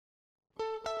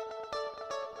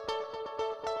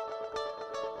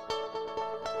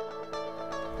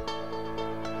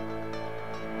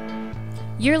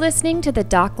You're listening to the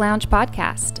Doc Lounge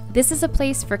podcast. This is a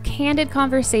place for candid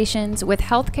conversations with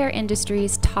healthcare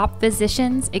industry's top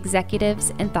physicians,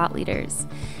 executives, and thought leaders.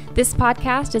 This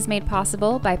podcast is made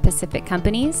possible by Pacific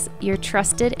Companies, your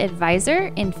trusted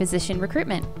advisor in physician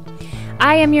recruitment.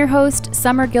 I am your host,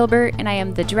 Summer Gilbert, and I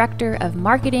am the Director of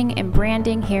Marketing and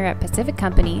Branding here at Pacific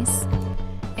Companies.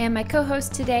 And my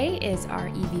co-host today is our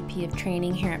EVP of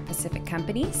Training here at Pacific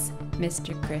Companies,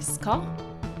 Mr. Kahl.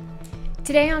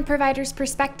 Today on Provider's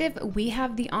Perspective, we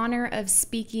have the honor of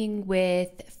speaking with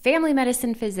family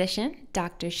medicine physician,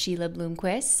 Dr. Sheila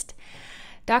Bloomquist.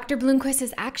 Dr. Bloomquist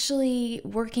is actually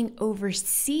working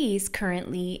overseas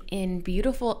currently in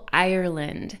beautiful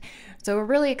Ireland. So we're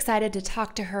really excited to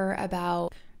talk to her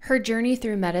about her journey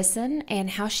through medicine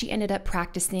and how she ended up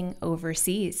practicing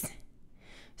overseas.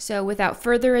 So without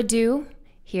further ado,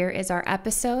 here is our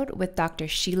episode with Dr.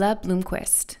 Sheila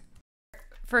Bloomquist.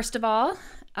 First of all,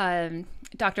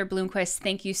 Dr. Bloomquist,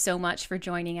 thank you so much for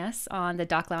joining us on the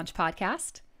Doc Lounge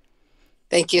podcast.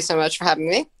 Thank you so much for having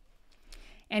me.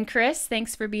 And Chris,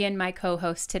 thanks for being my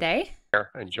co-host today.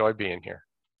 Enjoy being here.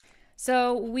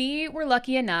 So we were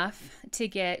lucky enough to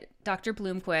get Dr.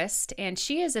 Bloomquist, and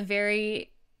she is a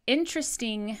very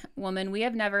interesting woman. We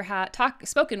have never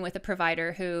spoken with a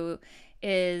provider who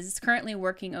is currently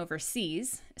working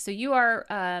overseas. So you are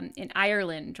in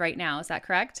Ireland right now, is that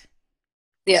correct?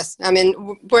 Yes,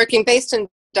 I'm working based in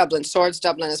Dublin. Swords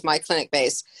Dublin is my clinic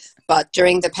base. But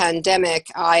during the pandemic,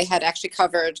 I had actually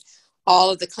covered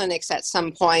all of the clinics at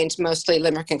some point, mostly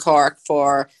Limerick and Cork,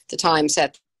 for the times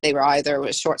that they were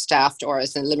either short-staffed or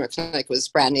as the Limerick clinic was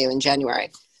brand new in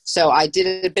January. So I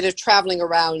did a bit of traveling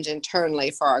around internally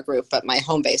for our group, but my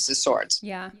home base is Swords.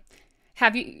 Yeah.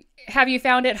 Have you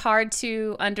found it hard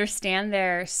to understand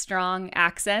their strong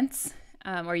accents?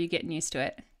 Or are you getting used to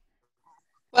it?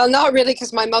 Well, not really,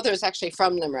 because my mother is actually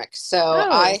from Limerick. So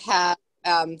I have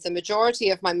the majority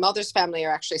of my mother's family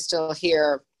are actually still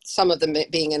here, some of them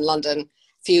being in London,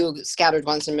 few scattered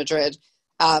ones in Madrid.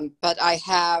 But I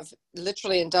have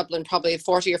literally in Dublin probably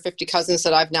 40 or 50 cousins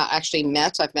that I've not actually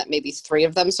met. I've met maybe 3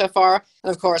 of them so far. And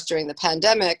of course, during the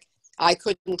pandemic, I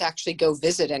couldn't actually go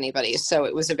visit anybody. So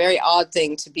it was a very odd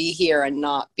thing to be here and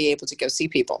not be able to go see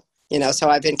people. So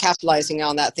I've been capitalizing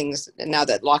on that things now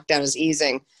that lockdown is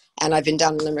easing. And I've been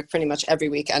down in Limerick pretty much every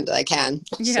weekend that I can.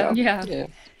 Yeah.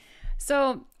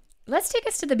 So let's take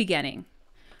us to the beginning.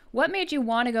 What made you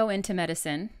want to go into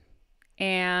medicine?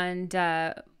 And,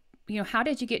 how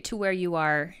did you get to where you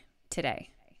are today?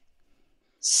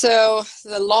 So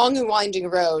the long and winding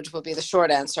road will be the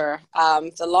short answer.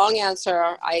 The long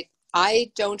answer,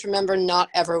 I don't remember not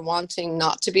ever wanting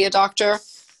not to be a doctor.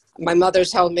 My mother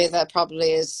told me that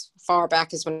probably as far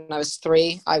back as when I was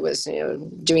 3, I was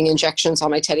doing injections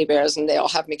on my teddy bears, and they all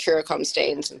have mercurochrome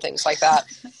stains and things like that.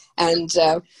 And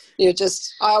I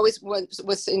always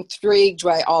was intrigued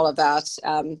by all of that.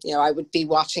 I would be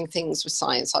watching things with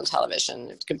science on television.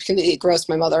 It completely grossed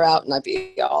my mother out, and I'd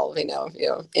be all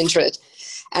into it.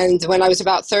 And when I was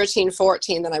about 13,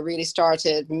 14, then I really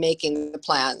started making the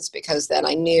plans, because then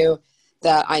I knew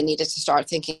that I needed to start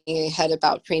thinking ahead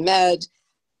about pre-med.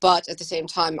 But at the same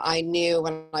time, I knew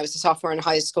when I was a sophomore in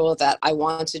high school that I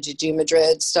wanted to do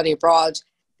Madrid, study abroad,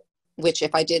 which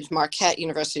if I did Marquette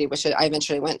University, which I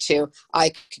eventually went to, I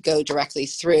could go directly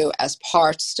through as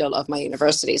part still of my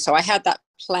university. So I had that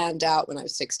planned out when I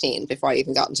was 16 before I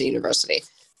even got into university.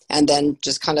 And then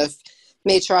just kind of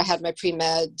made sure I had my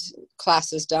pre-med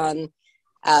classes done.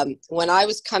 When I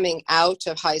was coming out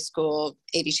of high school,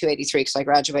 82, 83, because I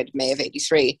graduated May of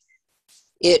 83,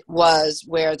 it was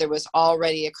where there was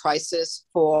already a crisis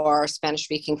for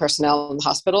Spanish-speaking personnel in the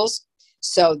hospitals.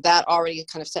 So that already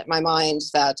kind of set my mind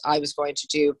that I was going to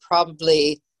do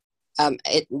probably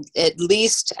at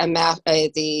least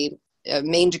the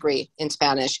main degree in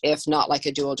Spanish, if not like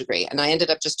a dual degree. And I ended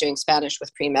up just doing Spanish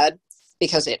with pre-med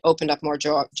because it opened up more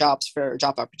jobs for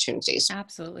job opportunities.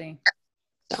 Absolutely.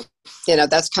 So,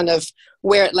 that's kind of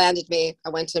where it landed me.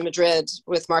 I went to Madrid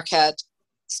with Marquette,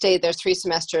 stayed there 3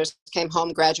 semesters, came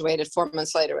home, graduated. 4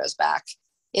 months later, I was back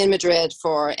in Madrid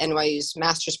for NYU's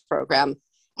master's program.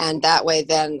 And that way,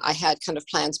 then I had kind of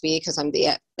plans B, because I'm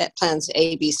the plans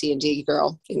A, B, C, and D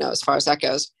girl, as far as that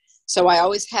goes. So I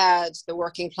always had the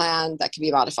working plan that could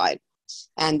be modified.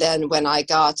 And then when I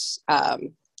got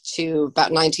to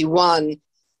about 91,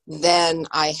 then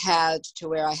I had to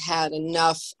where I had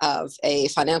enough of a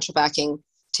financial backing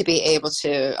to be able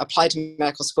to apply to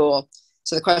medical school.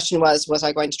 So the question was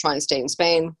I going to try and stay in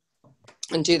Spain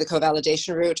and do the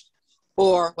co-validation route,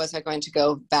 or was I going to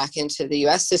go back into the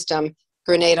US system?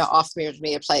 Grenada offered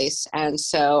me a place, and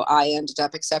so I ended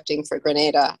up accepting for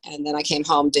Grenada, and then I came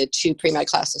home, did 2 pre-med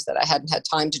classes that I hadn't had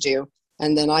time to do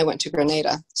And then I went to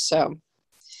Grenada. So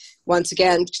once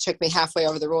again, it took me halfway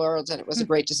over the world, and it was a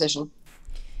great decision.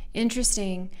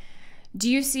 Interesting. Do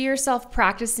you see yourself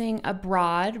practicing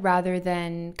abroad rather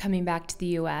than coming back to the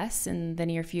US in the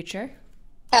near future?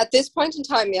 At this point in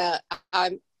time, yeah,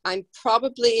 I'm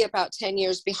probably about 10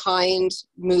 years behind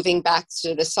moving back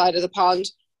to this side of the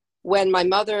pond. When my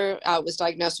mother was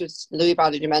diagnosed with Lewy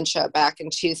body dementia back in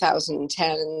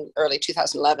 2010, early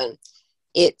 2011,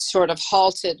 it sort of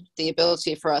halted the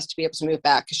ability for us to be able to move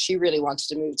back because she really wanted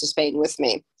to move to Spain with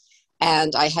me.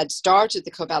 And I had started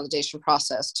the co-validation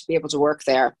process to be able to work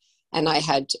there. And I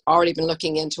had already been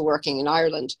looking into working in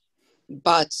Ireland.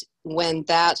 But when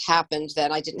that happened,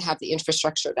 then I didn't have the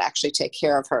infrastructure to actually take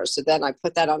care of her. So then I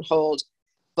put that on hold.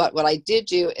 But what I did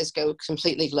do is go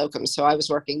completely locum. So I was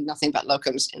working nothing but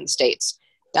locums in the States.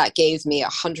 That gave me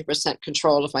 100%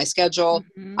 control of my schedule.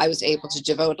 Mm-hmm. I was able to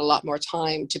devote a lot more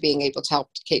time to being able to help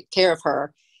take care of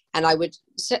her. And I would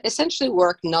essentially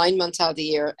work 9 months out of the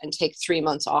year and take 3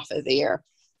 months off of the year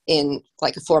in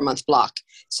like a 4-month block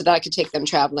so that I could take them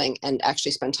traveling and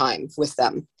actually spend time with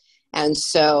them. And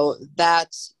so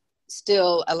that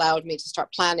still allowed me to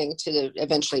start planning to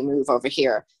eventually move over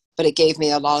here. But it gave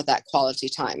me a lot of that quality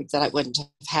time that I wouldn't have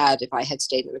had if I had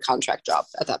stayed in a contract job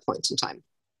at that point in time.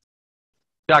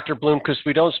 Dr. Bloomquist,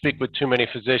 we don't speak with too many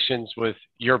physicians with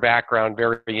your background,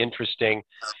 very interesting.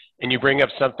 And you bring up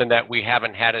something that we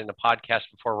haven't had in the podcast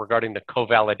before regarding the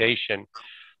co-validation.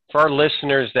 For our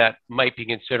listeners that might be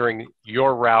considering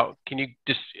your route, can you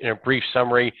just, in a brief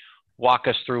summary, walk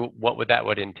us through what that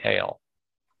would entail?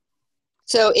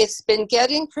 So it's been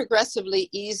getting progressively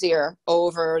easier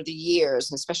over the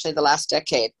years, especially the last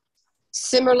decade.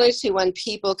 Similarly to when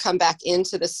people come back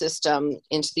into the system,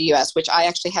 into the US, which I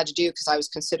actually had to do because I was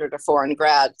considered a foreign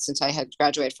grad since I had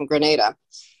graduated from Grenada,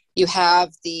 you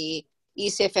have the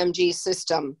ECFMG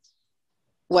system.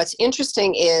 What's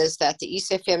interesting is that the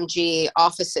ECFMG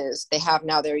offices, they have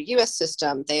now their US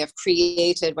system. They have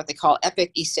created what they call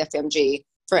EPIC ECFMG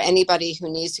for anybody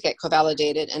who needs to get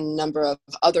co-validated in a number of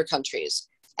other countries.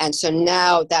 And so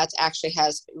now that actually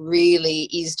has really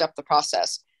eased up the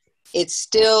process. It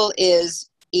still is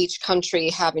each country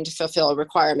having to fulfill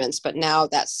requirements, but now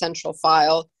that central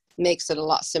file makes it a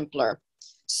lot simpler.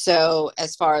 So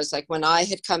as far as like when I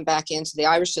had come back into the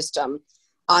Irish system,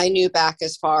 I knew back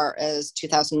as far as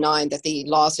 2009 that the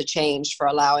laws had changed for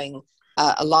allowing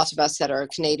a lot of us that are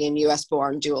Canadian, US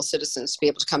born dual citizens to be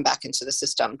able to come back into the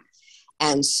system.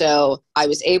 And so I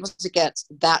was able to get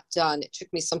that done. It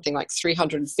took me something like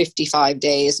 355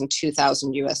 days and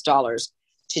 $2,000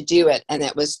 to do it. And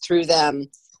it was through them.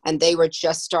 And they were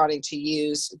just starting to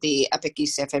use the EPIC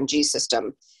ECFMG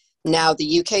system. Now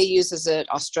the UK uses it,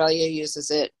 Australia uses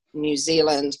it, New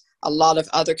Zealand, a lot of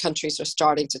other countries are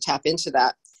starting to tap into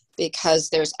that because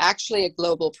there's actually a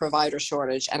global provider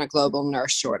shortage and a global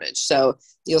nurse shortage. So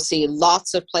you'll see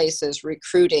lots of places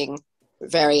recruiting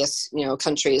various,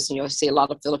 countries, and you'll see a lot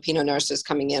of Filipino nurses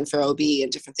coming in for OB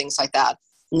and different things like that.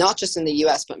 Not just in the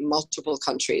US, but multiple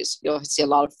countries. You'll see a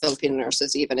lot of Filipino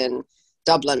nurses even in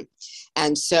Dublin.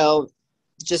 And so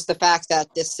just the fact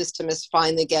that this system is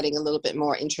finally getting a little bit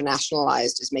more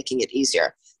internationalized is making it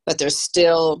easier. But there's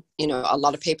still, a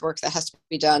lot of paperwork that has to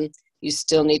be done. You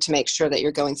still need to make sure that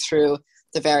you're going through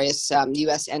the various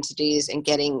US entities and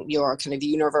getting your kind of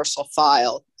universal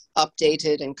file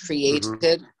updated and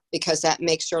created, because that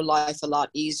makes your life a lot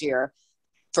easier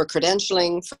for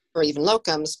credentialing, for even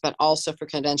locums, but also for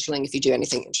credentialing if you do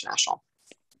anything international.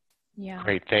 Yeah.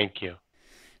 Great, thank you.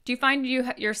 Do you find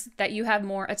that you have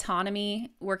more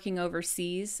autonomy working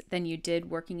overseas than you did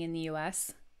working in the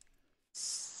US?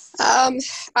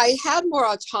 I had more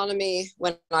autonomy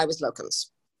when I was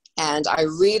locums, and I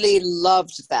really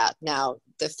loved that. Now,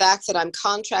 the fact that I'm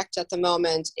contract at the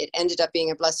moment, it ended up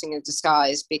being a blessing in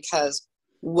disguise because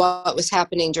what was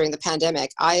happening during the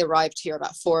pandemic, I arrived here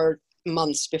about 4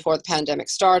 months before the pandemic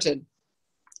started.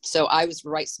 So I was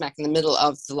right smack in the middle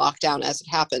of the lockdown as it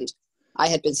happened. I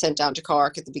had been sent down to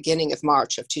Cork at the beginning of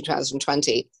March of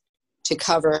 2020 to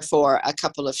cover for a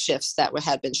couple of shifts that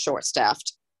had been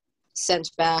short-staffed.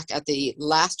 Sent back at the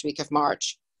last week of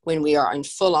March when we are in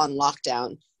full-on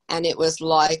lockdown. And it was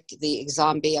like the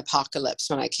zombie apocalypse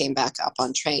when I came back up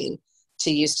on train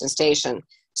to Euston Station.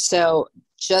 So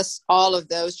just all of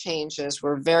those changes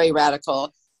were very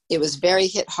radical. It was very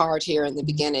hit hard here in the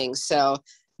beginning. So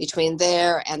between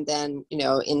there and then,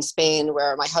 in Spain,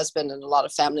 where my husband and a lot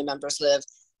of family members live,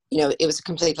 it was a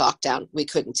complete lockdown. We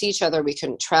couldn't see each other. We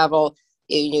couldn't travel.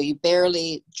 You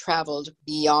barely traveled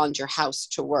beyond your house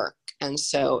to work. And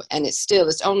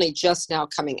it's only just now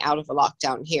coming out of a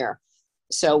lockdown here.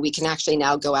 So we can actually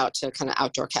now go out to kind of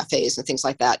outdoor cafes and things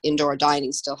like that. Indoor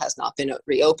dining still has not been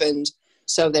reopened.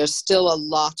 So there's still a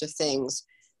lot of things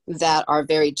that are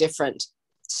very different.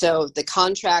 So the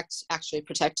contract actually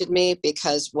protected me,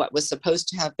 because what was supposed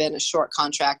to have been a short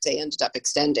contract, they ended up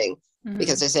extending,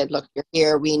 because they said, look, you're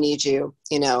here, we need you,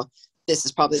 this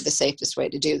is probably the safest way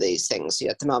to do these things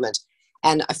at the moment.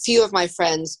 And a few of my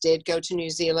friends did go to New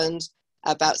Zealand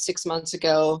about 6 months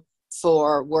ago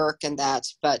for work and that,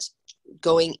 but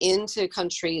going into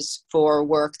countries for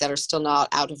work that are still not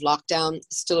out of lockdown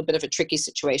is still a bit of a tricky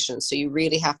situation. So you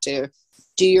really have to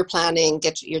do your planning,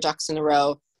 get your ducks in a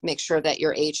row, make sure that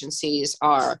your agencies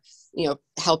are,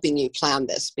 helping you plan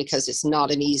this, because it's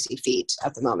not an easy feat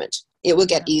at the moment. It will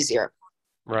get easier.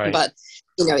 Right. But,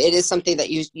 it is something that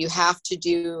you have to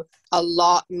do a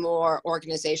lot more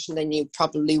organization than you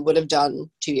probably would have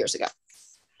done 2 years ago.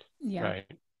 Yeah. Right.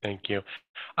 Thank you.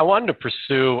 I wanted to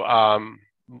pursue,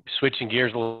 switching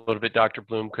gears a little bit, Dr.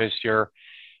 Bloomquist.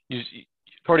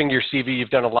 According to your CV, you've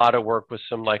done a lot of work with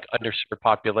some like underserved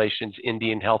populations,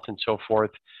 Indian health and so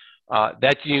forth.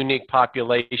 That's a unique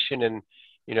population, and,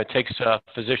 it takes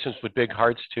physicians with big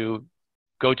hearts to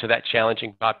go to that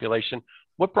challenging population.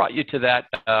 What brought you to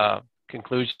that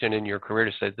conclusion in your career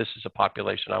to say, this is a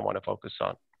population I want to focus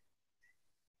on?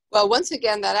 Well, once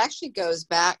again, that actually goes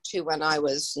back to when I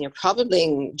was, probably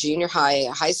in junior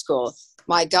high school.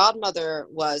 My godmother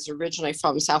was originally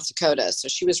from South Dakota, so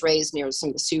she was raised near some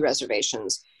of the Sioux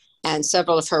reservations, and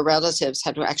several of her relatives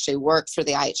had actually worked for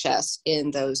the IHS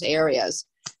in those areas.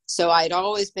 So I'd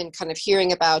always been kind of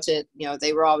hearing about it.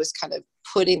 They were always kind of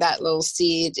putting that little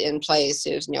seed in place.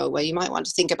 It was, well, you might want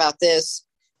to think about this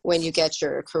when you get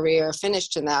your career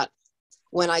finished in that.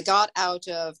 When I got out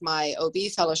of my OB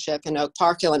fellowship in Oak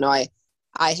Park, Illinois,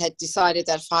 I had decided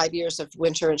that 5 years of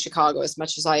winter in Chicago, as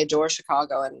much as I adore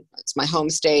Chicago and it's my home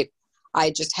state,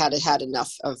 I just had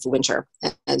enough of winter.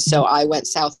 And so I went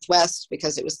southwest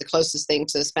because it was the closest thing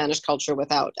to the Spanish culture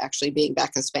without actually being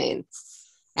back in Spain.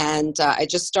 And I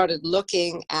just started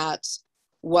looking at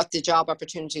what the job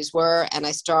opportunities were. And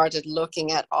I started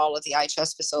looking at all of the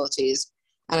IHS facilities.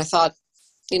 And I thought,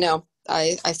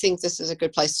 I think this is a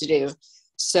good place to do.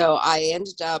 So I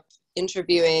ended up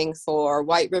interviewing for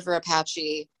White River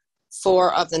Apache,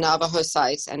 4 of the Navajo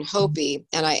sites, and Hopi.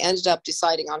 And I ended up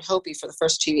deciding on Hopi for the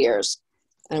first 2 years.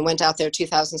 And I went out there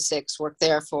 2006, worked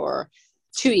there for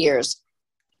 2 years.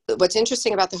 What's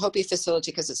interesting about the Hopi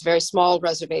facility, because it's a very small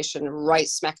reservation right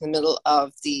smack in the middle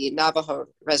of the Navajo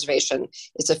reservation,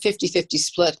 it's a 50-50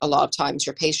 split a lot of times,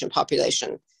 your patient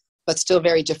population, but still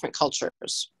very different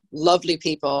cultures. Lovely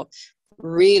people,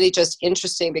 really just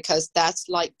interesting, because that's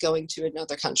like going to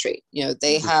another country.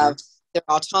 They have their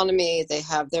autonomy, they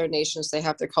have their nations, they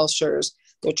have their cultures,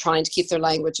 they're trying to keep their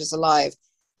languages alive.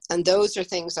 And those are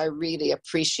things I really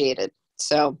appreciated.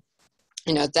 So,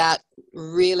 that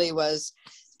really was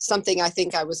something I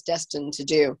think I was destined to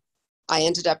do. I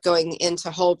ended up going into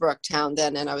Holbrook town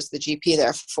then, and I was the GP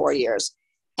there for 4 years.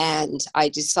 And I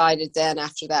decided then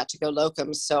after that to go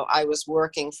locum. So I was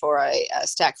working for a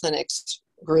stat clinics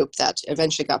group that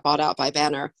eventually got bought out by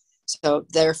Banner. So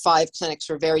their 5 clinics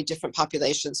were very different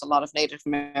populations. A lot of Native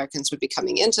Americans would be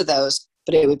coming into those,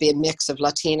 but it would be a mix of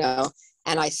Latino.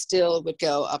 And I still would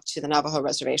go up to the Navajo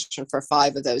reservation for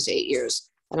 5 of those 8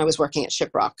 years. And I was working at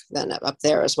Shiprock then up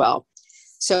there as well.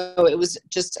 So it was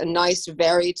just a nice,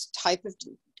 varied type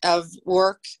of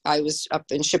work. I was up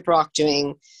in Shiprock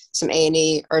doing some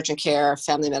A&E, urgent care,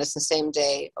 family medicine, same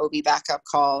day, OB backup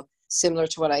call, similar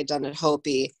to what I'd done at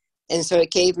Hopi. And so it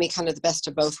gave me kind of the best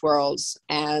of both worlds.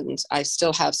 And I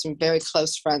still have some very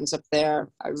close friends up there.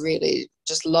 I really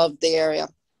just love the area,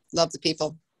 love the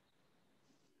people.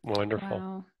 Wonderful.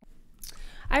 Wow.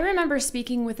 I remember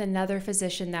speaking with another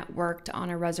physician that worked on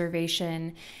a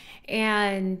reservation,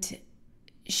 and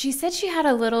she said she had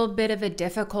a little bit of a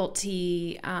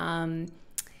difficulty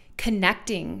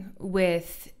connecting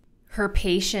with her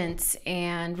patients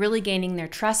and really gaining their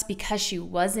trust because she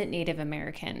wasn't Native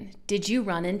American. Did you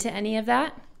run into any of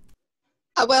that?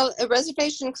 Well, a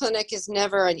reservation clinic is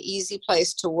never an easy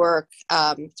place to work,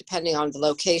 depending on the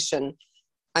location.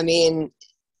 I mean,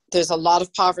 there's a lot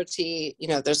of poverty,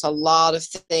 there's a lot of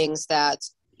things that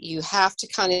you have to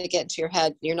kind of get into your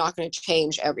head. You're not going to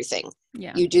change everything.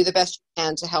 Yeah. You do the best you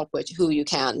can to help with who you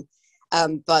can.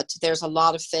 But there's a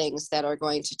lot of things that are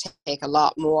going to take a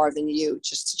lot more than you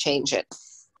just to change it.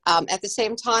 At the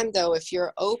same time, though, if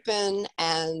you're open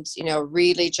and,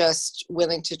 really just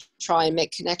willing to try and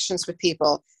make connections with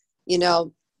people,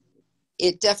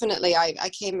 it definitely, I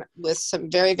came with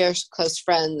some very, very close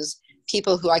friends,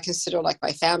 people who I consider like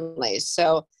my family.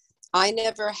 So I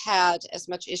never had as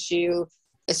much issue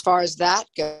as far as that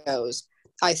goes.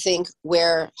 I think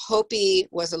where Hopi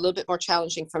was a little bit more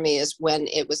challenging for me is when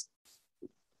it was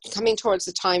coming towards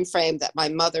the time frame that my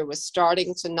mother was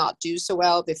starting to not do so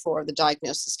well before the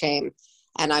diagnosis came.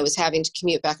 And I was having to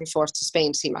commute back and forth to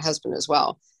Spain to see my husband as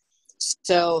well.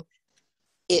 So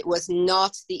it was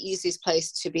not the easiest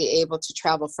place to be able to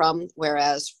travel from,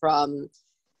 whereas from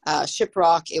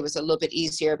Shiprock, it was a little bit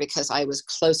easier because I was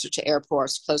closer to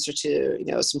airports, closer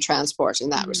to, some transport in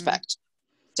that respect.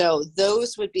 So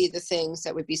those would be the things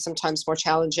that would be sometimes more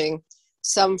challenging.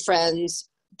 Some friends,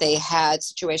 they had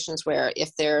situations where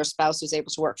if their spouse was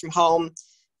able to work from home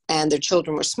and their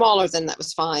children were smaller, then that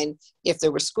was fine. If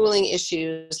there were schooling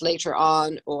issues later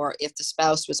on, or if the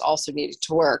spouse was also needed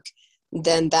to work,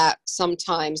 then that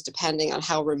sometimes, depending on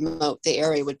how remote the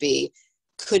area would be,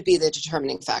 could be the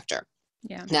determining factor.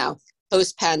 Yeah. Now,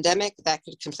 post-pandemic, that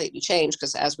could completely change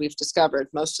because, as we've discovered,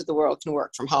 most of the world can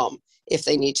work from home if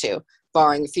they need to,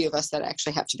 barring a few of us that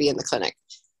actually have to be in the clinic.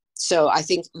 So I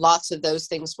think lots of those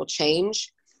things will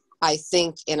change. I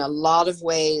think in a lot of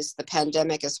ways, the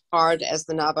pandemic, as hard as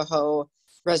the Navajo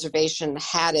reservation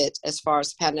had it as far as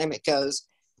the pandemic goes,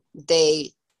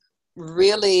 they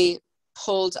really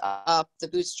pulled up the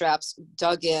bootstraps,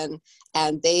 dug in,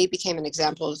 and they became an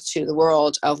example to the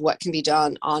world of what can be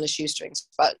done on a shoestring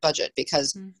budget,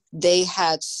 because they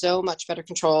had so much better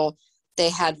control. They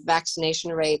had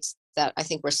vaccination rates that I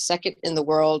think were second in the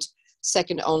world,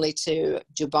 second only to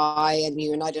Dubai and the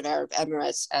United Arab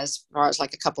Emirates as far as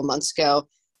like a couple months ago.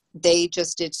 They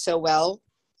just did so well.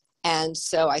 And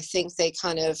so I think they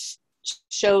kind of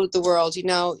showed the world,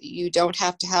 you don't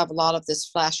have to have a lot of this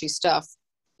flashy stuff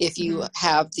if you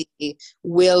have the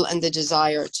will and the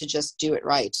desire to just do it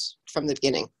right from the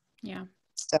beginning. Yeah.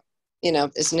 So,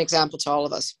 it's an example to all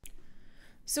of us.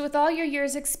 So with all your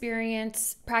years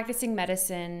experience practicing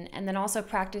medicine and then also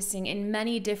practicing in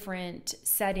many different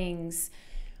settings,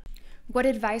 what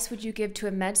advice would you give to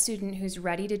a med student who's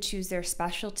ready to choose their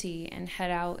specialty and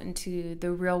head out into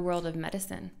the real world of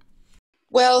medicine?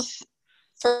 Well,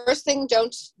 first thing,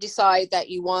 don't decide that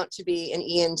you want to be an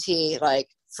ENT like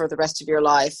for the rest of your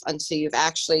life until you've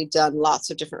actually done lots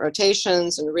of different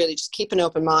rotations, and really just keep an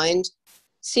open mind.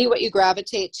 See what you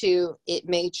gravitate to. It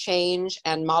may change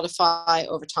and modify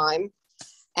over time.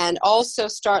 And also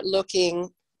start looking,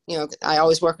 I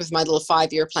always work with my little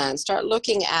 5-year plan. Start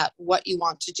looking at what you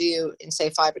want to do in,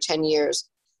 say, 5 or 10 years,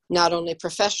 not only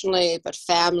professionally, but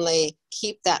family.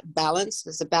 Keep that balance,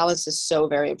 because the balance is so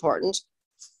very important.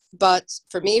 But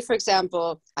for me, for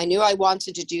example, I knew I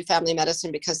wanted to do family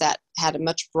medicine because that had a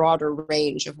much broader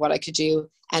range of what I could do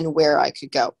and where I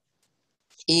could go.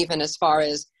 Even as far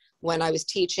as when I was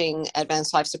teaching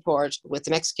advanced life support with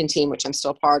the Mexican team, which I'm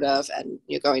still part of, and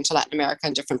you're going to Latin America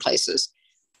and different places.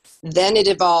 Then it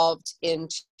evolved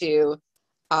into,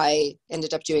 I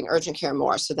ended up doing urgent care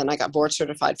more. So then I got board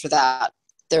certified for that.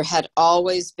 There had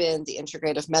always been the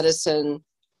integrative medicine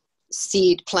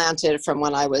seed planted from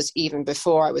when I was, even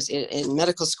before I was in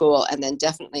medical school, and then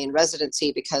definitely in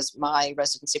residency, because my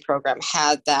residency program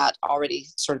had that already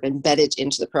sort of embedded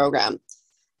into the program.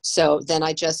 So then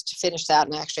I just finished that,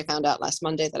 and I actually found out last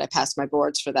Monday that I passed my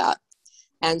boards for that.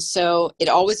 And so it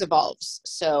always evolves.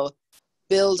 So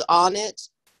build on it,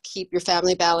 keep your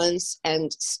family balance,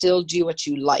 and still do what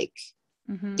you like.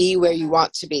 Be where you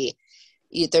want to be.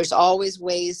 There's always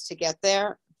ways to get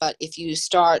there. But if you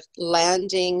start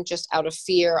landing just out of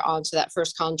fear onto that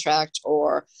first contract,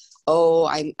 or,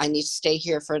 I need to stay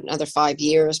here for another 5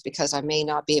 years because I may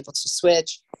not be able to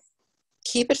switch,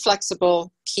 keep it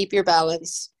flexible, keep your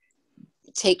balance,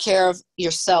 take care of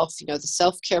yourself. The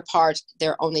self-care part,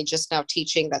 they're only just now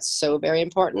teaching. That's so very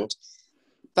important.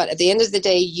 But at the end of the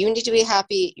day, you need to be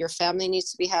happy, your family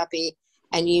needs to be happy,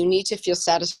 and you need to feel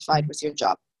satisfied with your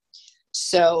job.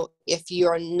 So if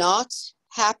you're not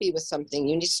happy with something,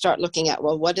 you need to start looking at,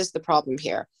 well, what is the problem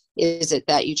here? Is it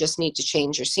that you just need to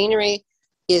change your scenery?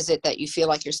 Is it that you feel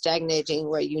like you're stagnating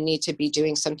where you need to be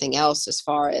doing something else as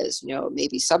far as,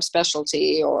 maybe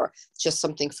subspecialty or just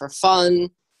something for fun?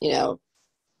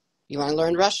 You want to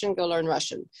learn Russian, go learn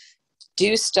Russian.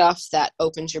 Do stuff that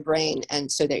opens your brain,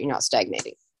 and so that you're not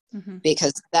stagnating,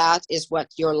 because that is what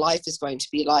your life is going to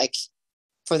be like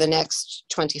for the next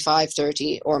 25,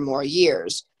 30 or more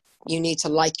years. You need to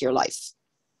like your life.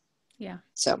 Yeah.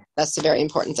 So that's a very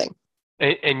important thing.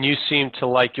 And you seem to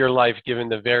like your life, given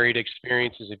the varied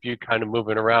experiences of you kind of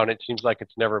moving around. It seems like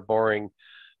it's never boring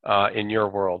in your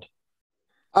world.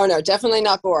 Oh, no, definitely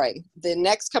not boring. The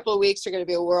next couple of weeks are going to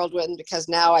be a whirlwind, because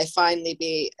now I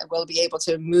finally will be able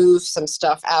to move some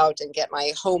stuff out and get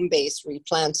my home base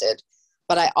replanted.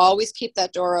 But I always keep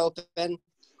that door open.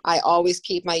 I always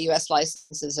keep my U.S.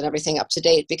 licenses and everything up to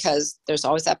date, because there's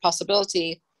always that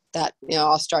possibility that,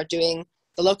 I'll start doing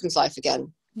the locums life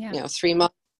again. Yeah. 3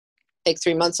 months, take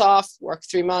 3 months off, work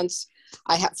 3 months.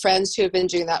 I have friends who have been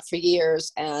doing that for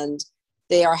years, and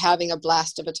they are having a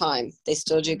blast of a time. They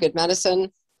still do good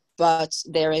medicine, but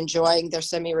they're enjoying their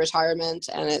semi-retirement,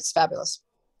 and it's fabulous.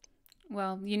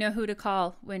 Well, you know who to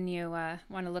call when you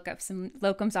want to look up some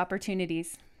locums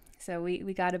opportunities. So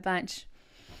we got a bunch.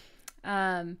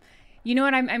 You know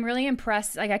what? I'm really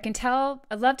impressed. Like, I can tell,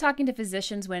 I love talking to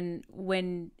physicians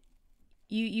when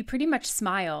you pretty much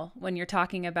smile when you're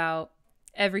talking about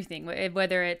everything,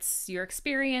 whether it's your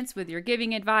experience with your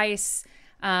giving advice.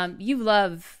 You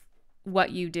love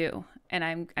what you do, and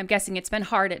I'm guessing it's been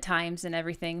hard at times and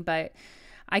everything, but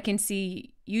I can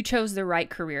see you chose the right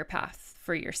career path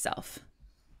for yourself.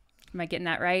 Am I getting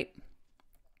that right?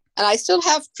 And I still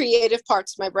have creative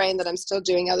parts of my brain that I'm still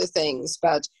doing other things,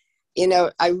 but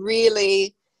I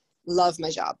really love my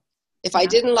job. If I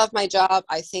didn't love my job,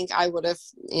 I think I would have,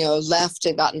 left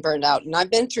and gotten burned out. And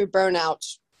I've been through burnout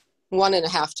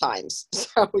 1.5 times.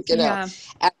 So,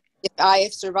 if I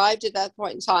have survived at that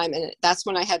point in time, and that's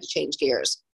when I had to change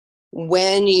gears.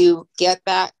 When you get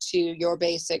back to your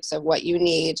basics of what you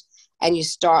need and you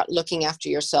start looking after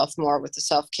yourself more with the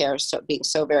self-care being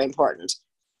so very important,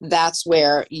 that's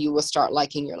where you will start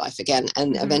liking your life again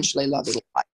and eventually loving your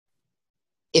life.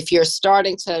 If you're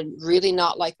starting to really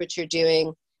not like what you're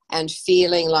doing and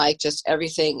feeling like just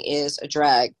everything is a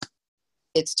drag,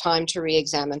 it's time to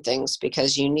re-examine things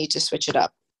because you need to switch it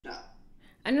up.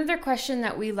 Another question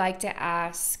that we like to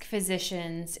ask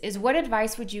physicians is, what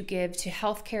advice would you give to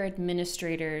healthcare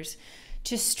administrators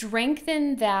to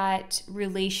strengthen that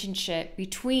relationship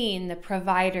between the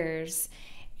providers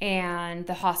and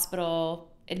the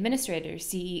hospital administrators,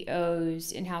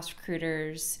 CEOs, in-house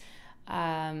recruiters,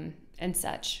 and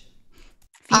such?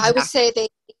 I would say they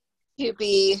need to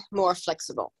be more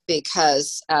flexible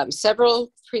because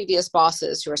several previous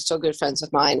bosses who are still good friends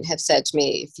of mine have said to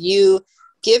me, if you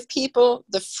give people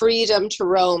the freedom to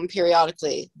roam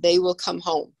periodically, they will come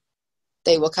home.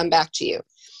 They will come back to you.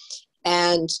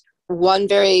 And one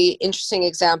very interesting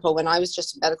example, when I was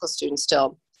just a medical student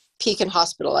still, Pekin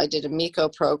Hospital, I did a MECO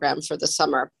program for the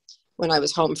summer when I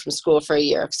was home from school for a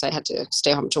year because I had to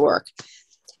stay home to work.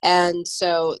 And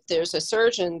so there's a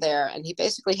surgeon there, and he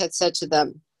basically had said to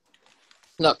them,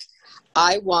 look,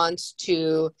 I want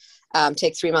to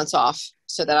take 3 months off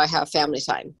so that I have family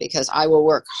time, because I will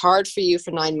work hard for you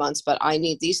for 9 months, but I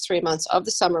need these 3 months of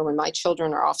the summer when my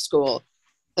children are off school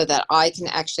so that I can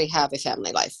actually have a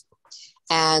family life.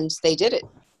 And they did it.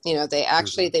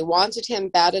 They wanted him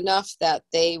bad enough that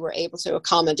they were able to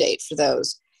accommodate for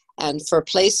those. And for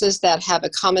places that have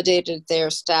accommodated their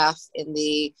staff in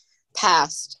the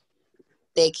past,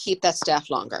 they keep that staff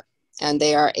longer, and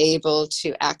they are able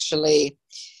to actually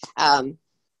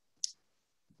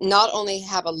not only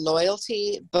have a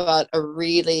loyalty, but a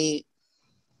really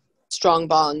strong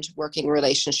bond, working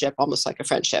relationship, almost like a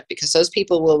friendship, because those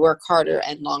people will work harder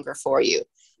and longer for you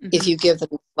if you give them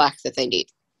the slack that they need.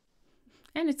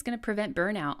 And it's going to prevent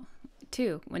burnout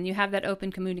too, when you have that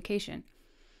open communication.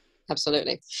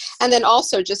 Absolutely. And then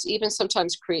also just even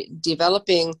sometimes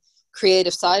developing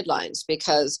creative sidelines,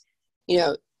 because,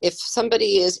 if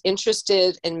somebody is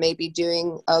interested in maybe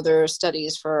doing other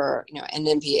studies for, an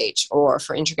MPH or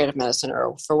for integrative medicine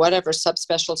or for whatever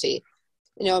subspecialty,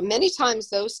 many times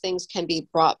those things can be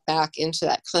brought back into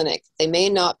that clinic. They may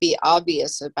not be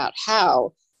obvious about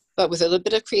how, but with a little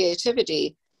bit of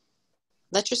creativity,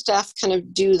 let your staff kind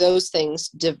of do those things,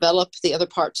 develop the other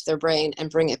parts of their brain and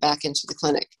bring it back into the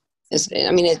clinic.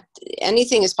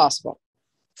 Anything is possible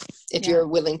if you're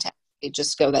willing to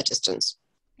just go that distance.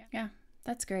 Yeah,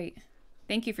 that's great.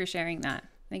 Thank you for sharing that.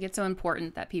 I think it's so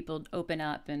important that people open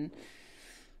up and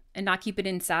not keep it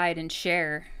inside and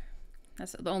share.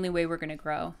 That's the only way we're going to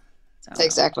grow. So.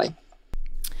 Exactly.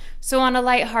 So on a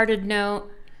lighthearted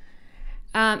note,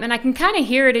 and I can kind of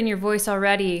hear it in your voice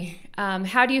already,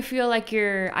 how do you feel like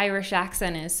your Irish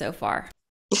accent is so far?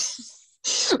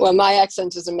 Well, my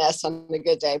accent is a mess on a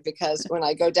good day, because when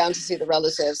I go down to see the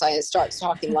relatives, I start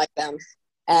talking like them.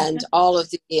 And all of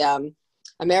the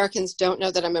Americans don't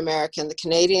know that I'm American. The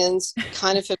Canadians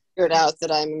kind of figured out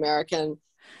that I'm American.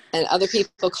 And other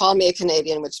people call me a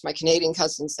Canadian, which my Canadian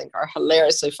cousins think are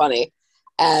hilariously funny.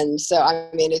 And so,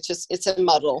 it's a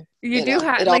muddle. You do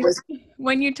have,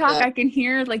 when you talk, I can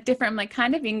hear different,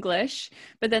 kind of English,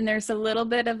 but then there's a little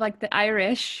bit of the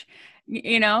Irish,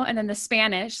 and then the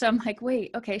Spanish. So I'm like,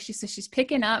 wait, okay. She's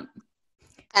picking up.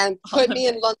 And put me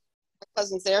in London. My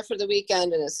cousin's there for the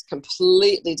weekend, and it's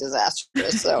completely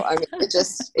disastrous. So,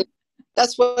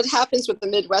 That's what happens with the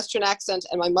Midwestern accent,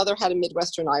 and my mother had a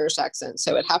Midwestern Irish accent,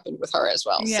 so it happened with her as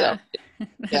well. Yeah, so,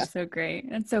 that's so great.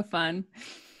 That's so fun.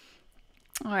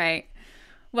 All right.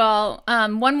 Well,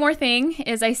 one more thing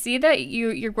is I see that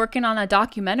you're working on a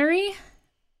documentary.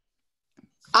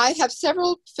 I have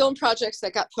several film projects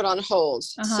that got put on hold.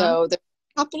 So there's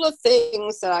a couple of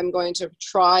things that I'm going to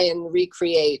try and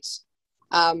recreate.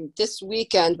 This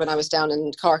weekend, when I was down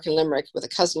in Cork and Limerick with a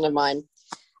cousin of mine,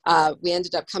 we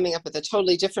ended up coming up with a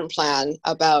totally different plan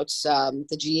about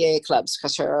the GA clubs,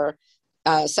 because her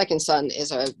second son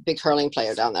is a big hurling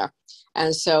player down there.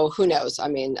 And so who knows? I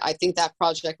mean, I think that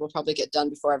project will probably get done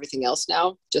before everything else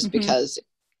now, just because,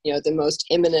 you know, the most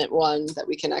imminent one that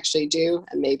we can actually do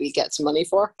and maybe get some money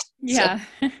for. Yeah.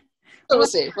 So we'll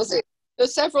see. We'll see.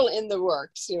 There's several in the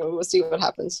works. You know, we'll see what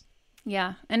happens.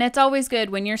 Yeah. And it's always good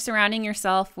when you're surrounding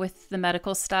yourself with the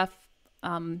medical stuff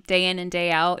day in and day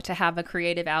out, to have a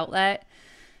creative outlet.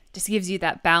 Just gives you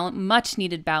that balance, much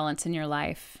needed balance in your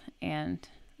life. And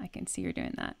I can see you're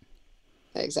doing that.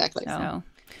 Exactly. So,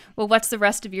 well, what's the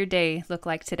rest of your day look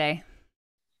like today?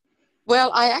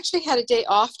 Well, I actually had a day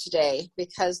off today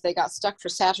because they got stuck for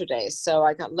Saturday. So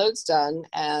I got loads done,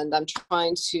 and I'm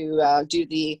trying to do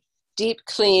the deep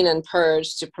clean and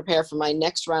purge to prepare for my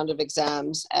next round of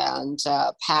exams, and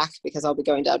pack, because I'll be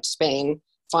going down to Spain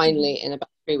finally in about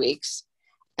 3 weeks.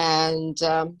 And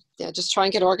just try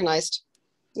and get organized.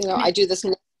 You know, I do this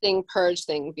nesting purge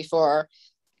thing before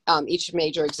each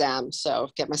major exam, so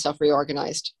get myself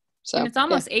reorganized. So and it's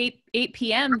almost 8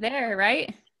 p.m. there,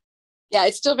 right? Yeah,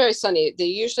 it's still very sunny.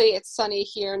 Usually it's sunny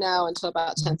here now until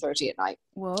about 10:30 at night.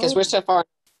 Whoa. Because we're so far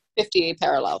 50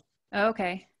 parallel.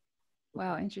 Okay.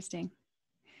 Wow, interesting.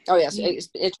 Oh, yes. It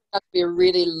turned out to be a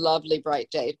really lovely,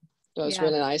 bright day. So it was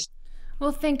really nice.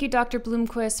 Well, thank you, Dr.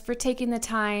 Bloomquist, for taking the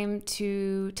time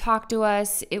to talk to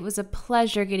us. It was a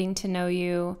pleasure getting to know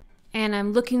you. And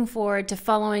I'm looking forward to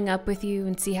following up with you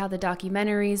and see how the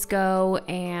documentaries go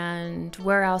and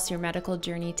where else your medical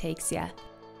journey takes you.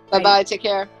 Bye-bye. Take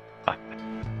care. Bye.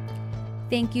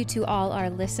 Thank you to all our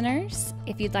listeners.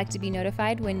 If you'd like to be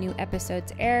notified when new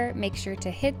episodes air, make sure to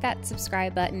hit that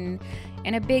subscribe button.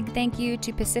 And a big thank you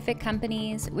to Pacific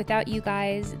Companies. Without you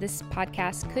guys, this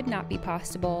podcast could not be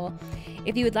possible.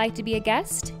 If you would like to be a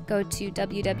guest, go to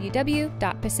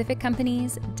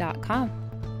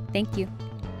www.pacificcompanies.com. Thank you.